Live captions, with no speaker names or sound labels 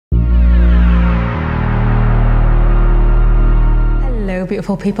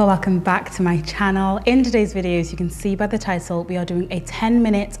beautiful people, welcome back to my channel. In today's video, as you can see by the title, we are doing a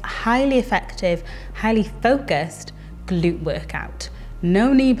 10-minute, highly effective, highly focused glute workout.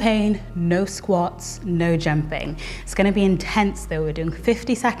 No knee pain, no squats, no jumping. It's going to be intense though. We're doing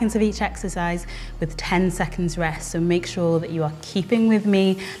 50 seconds of each exercise with 10 seconds rest. So make sure that you are keeping with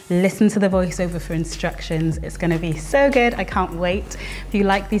me. Listen to the voiceover for instructions. It's going to be so good. I can't wait. If you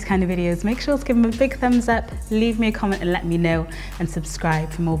like these kind of videos, make sure to give them a big thumbs up, leave me a comment and let me know, and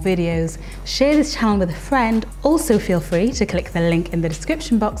subscribe for more videos. Share this channel with a friend. Also feel free to click the link in the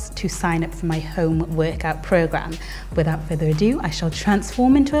description box to sign up for my home workout program. Without further ado, I shall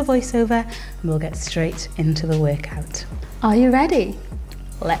transform into a voiceover and we'll get straight into the workout. Are you ready?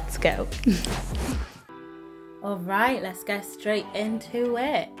 Let's go. All right, let's get straight into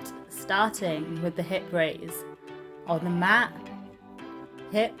it. Starting with the hip raise. On the mat,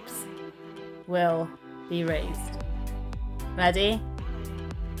 hips will be raised. Ready?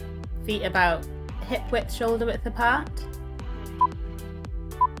 Feet about hip width, shoulder width apart.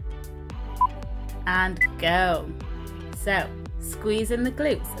 And go. So, squeezing the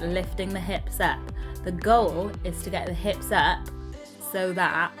glutes, lifting the hips up. The goal is to get the hips up so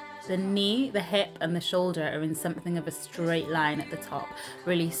that the knee, the hip and the shoulder are in something of a straight line at the top.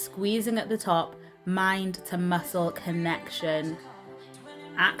 Really squeezing at the top, mind to muscle connection,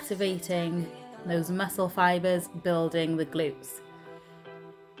 activating those muscle fibers, building the glutes.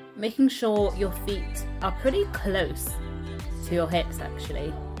 Making sure your feet are pretty close to your hips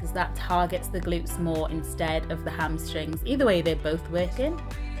actually, because that targets the glutes more instead of the hamstrings. Either way, they're both working,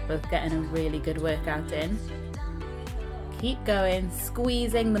 both getting a really good workout in. Keep going,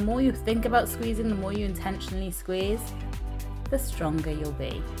 squeezing. The more you think about squeezing, the more you intentionally squeeze, the stronger you'll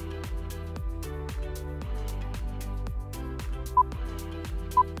be.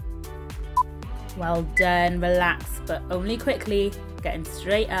 Well done, relax, but only quickly, getting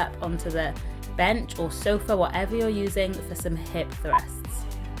straight up onto the bench or sofa, whatever you're using, for some hip thrusts.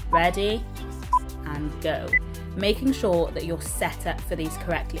 Ready and go. Making sure that you're set up for these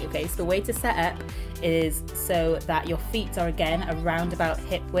correctly. Okay, so the way to set up is so that your feet are again around about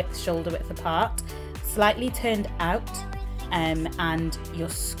hip width, shoulder width apart, slightly turned out, and you're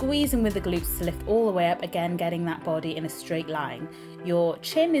squeezing with the glutes to lift all the way up, again getting that body in a straight line. Your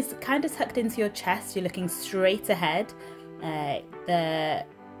chin is kind of tucked into your chest, you're looking straight ahead.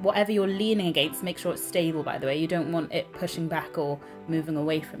 Whatever you're leaning against, make sure it's stable, by the way. You don't want it pushing back or moving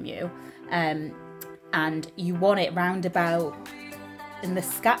away from you. And you want it round about in the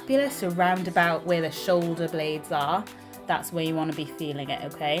scapula, so round about where the shoulder blades are. That's where you want to be feeling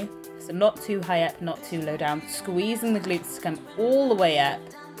it, okay? So not too high up, not too low down. Squeezing the glutes to come all the way up.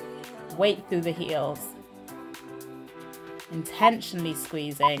 Weight through the heels. Intentionally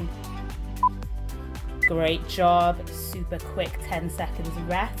squeezing. Great job. Super quick 10 seconds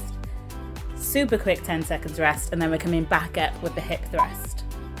rest. Super quick 10 seconds rest, and then we're coming back up with the hip thrust.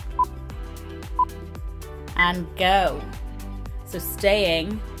 And go. So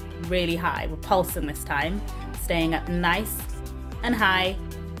staying really high. We're pulsing this time. Staying up nice and high.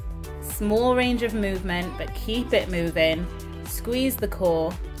 Small range of movement, but keep it moving. Squeeze the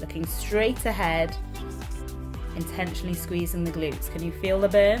core, looking straight ahead. Intentionally squeezing the glutes. Can you feel the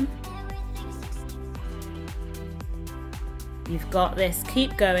burn? You've got this,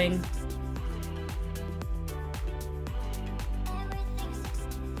 keep going.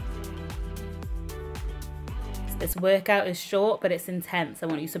 This workout is short, but it's intense. I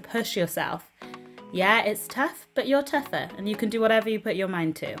want you to push yourself. Yeah, it's tough, but you're tougher and you can do whatever you put your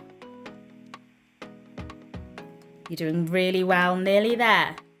mind to. You're doing really well, nearly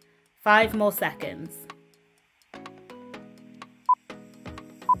there. 5 more seconds.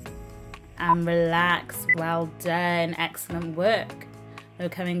 And relax, well done, excellent work. We're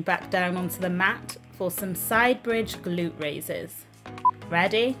coming back down onto the mat for some side bridge glute raises.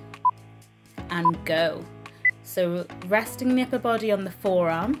 Ready? And go. So resting the upper body on the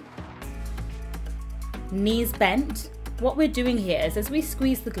forearm, knees bent. What we're doing here is as we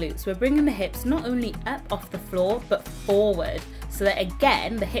squeeze the glutes, we're bringing the hips not only up off the floor, but forward. So that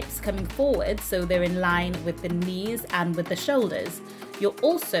again, the hips coming forward, so they're in line with the knees and with the shoulders. You're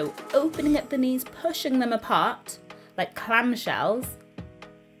also opening up the knees, pushing them apart like clamshells,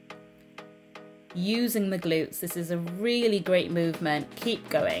 using the glutes. This is a really great movement. Keep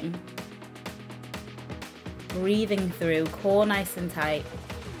going. Breathing through, core nice and tight,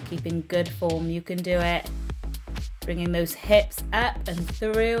 keeping good form. You can do it. Bringing those hips up and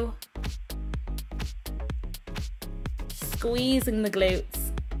through. Squeezing the glutes.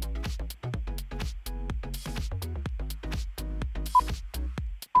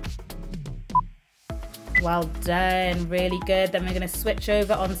 Well done, really good. Then we're going to switch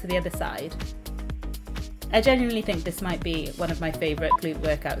over onto the other side. I genuinely think this might be one of my favourite glute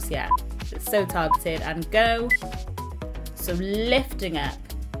workouts yet. It's so targeted, and go. So lifting up,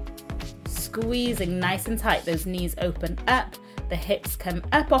 squeezing nice and tight, those knees open up, the hips come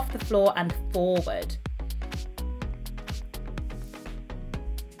up off the floor and forward.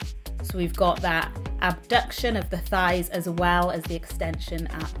 So we've got that abduction of the thighs as well as the extension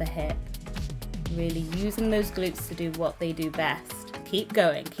at the hip. Really using those glutes to do what they do best. Keep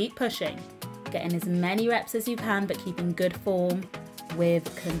going, keep pushing. Getting as many reps as you can, but keeping good form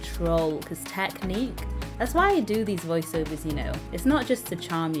with control, because technique, that's why I do these voiceovers, you know. It's not just to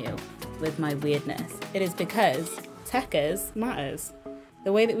charm you with my weirdness. It is because techers matters.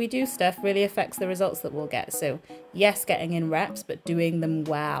 The way that we do stuff really affects the results that we'll get. So yes, getting in reps, but doing them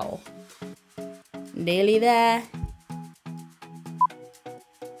well. Nearly there.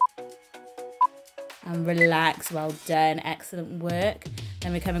 And relax, well done, excellent work.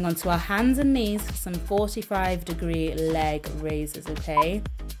 Then we're coming onto our hands and knees for some 45-degree leg raises, okay?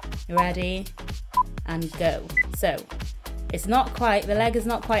 Ready? And go. So, it's not quite, the leg is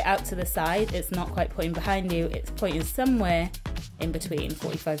not quite out to the side, it's not quite pointing behind you, it's pointing somewhere in between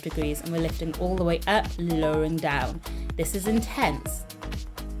 45 degrees, and we're lifting all the way up, lowering down. This is intense.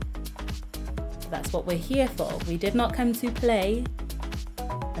 That's what we're here for. We did not come to play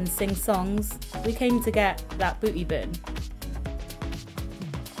and sing songs, we came to get that booty burn.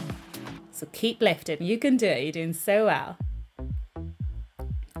 So keep lifting, you can do it, you're doing so well.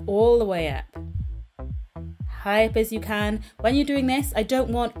 All the way up. High up as you can. When you're doing this, I don't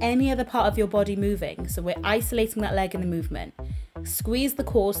want any other part of your body moving, so we're isolating that leg in the movement. Squeeze the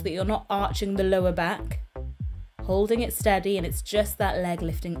core so that you're not arching the lower back, holding it steady, and it's just that leg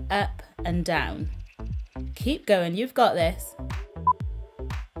lifting up and down. Keep going, you've got this.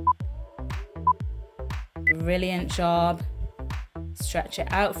 Brilliant job. Stretch it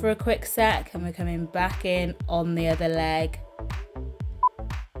out for a quick sec, and we're coming back in on the other leg.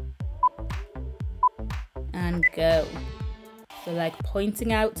 And go. The leg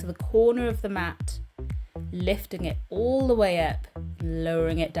pointing out to the corner of the mat, lifting it all the way up,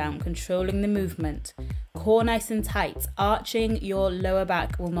 lowering it down, controlling the movement. Core nice and tight. Arching your lower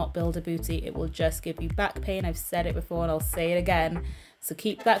back will not build a booty, it will just give you back pain. I've said it before and I'll say it again. So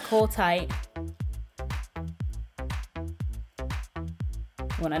keep that core tight.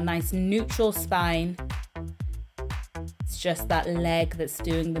 You want a nice neutral spine. It's just that leg that's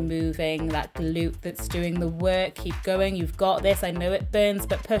doing the moving, that glute that's doing the work. Keep going, you've got this. I know it burns,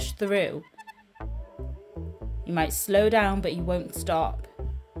 but push through. You might slow down, but you won't stop,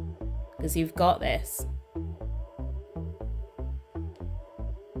 because you've got this.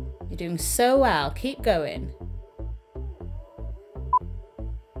 You're doing so well, keep going.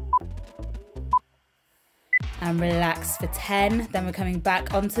 And relax for 10. Then we're coming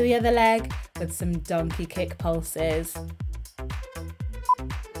back onto the other leg with some donkey kick pulses.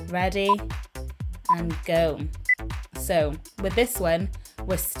 Ready? And go. So with this one,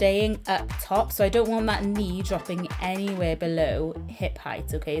 we're staying up top. So I don't want that knee dropping anywhere below hip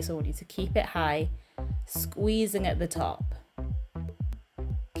height, okay? So I want you to keep it high, squeezing at the top.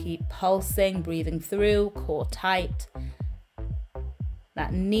 Keep pulsing, breathing through, core tight.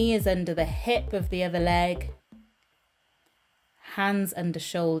 That knee is under the hip of the other leg. Hands under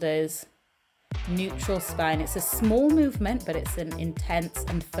shoulders, neutral spine. It's a small movement, but it's an intense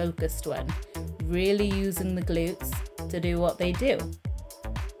and focused one. Really using the glutes to do what they do,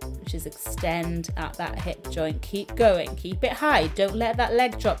 which is extend at that hip joint. Keep going, keep it high. Don't let that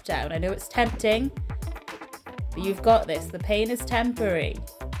leg drop down. I know it's tempting, but you've got this. The pain is temporary,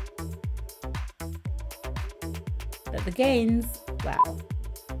 but the gains, well,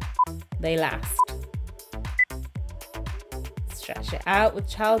 they last. Stretch it out with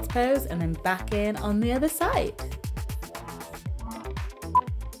child's pose and then back in on the other side.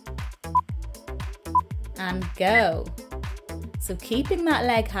 And go. So keeping that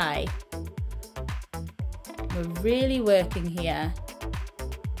leg high. We're really working here.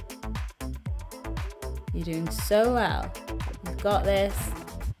 You're doing so well. You've got this.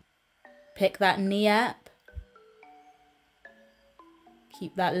 Pick that knee up.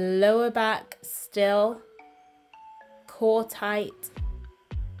 Keep that lower back still. Core tight.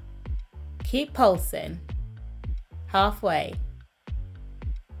 Keep pulsing. Halfway.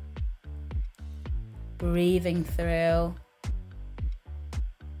 Breathing through.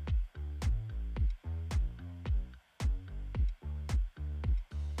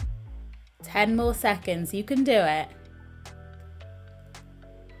 Ten more seconds. You can do it.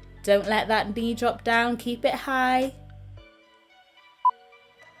 Don't let that knee drop down. Keep it high.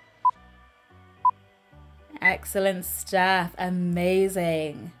 Excellent stuff,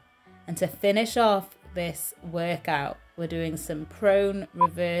 amazing. And to finish off this workout, we're doing some prone,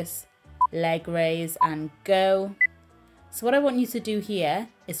 reverse, leg raise and go. So what I want you to do here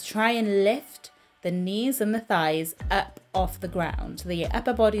is try and lift the knees and the thighs up off the ground. The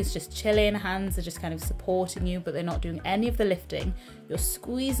upper body is just chilling, hands are just kind of supporting you, but they're not doing any of the lifting. You're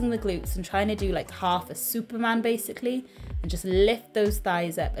squeezing the glutes and trying to do like half a Superman basically, and just lift those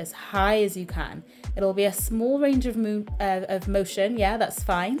thighs up as high as you can. It'll be a small range of motion, yeah, that's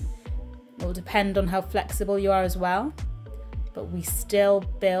fine. It will depend on how flexible you are as well, but we still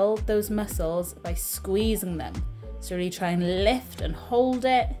build those muscles by squeezing them. So really try and lift and hold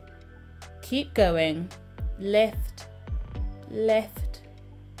it. Keep going, lift, lift,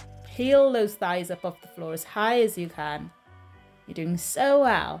 peel those thighs up off the floor as high as you can. You're doing so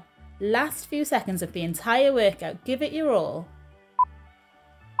well. Last few seconds of the entire workout, give it your all.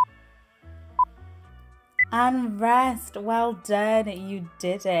 And rest, well done, you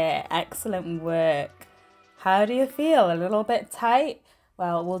did it, excellent work. How do you feel, a little bit tight?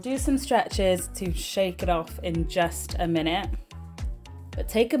 Well, we'll do some stretches to shake it off in just a minute. But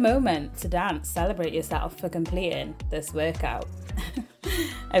take a moment to dance, celebrate yourself for completing this workout.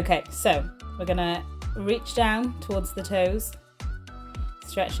 Okay, so we're gonna reach down towards the toes,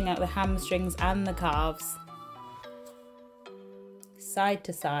 stretching out the hamstrings and the calves. Side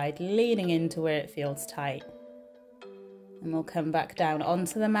to side, leaning into where it feels tight. And we'll come back down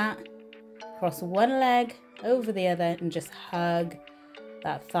onto the mat, cross one leg over the other and just hug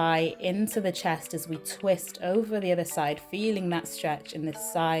that thigh into the chest as we twist over the other side, feeling that stretch in the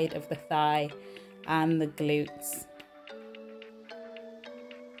side of the thigh and the glutes.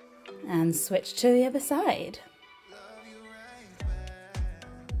 And switch to the other side.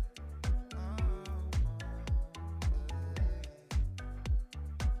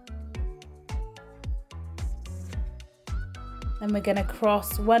 Then we're going to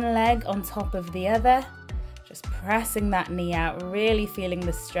cross one leg on top of the other. Just pressing that knee out, really feeling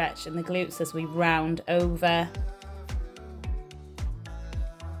the stretch in the glutes as we round over.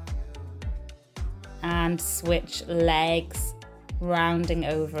 And switch legs, rounding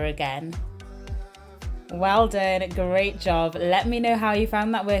over again. Well done, great job. Let me know how you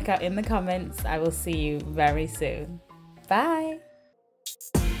found that workout in the comments. I will see you very soon. Bye.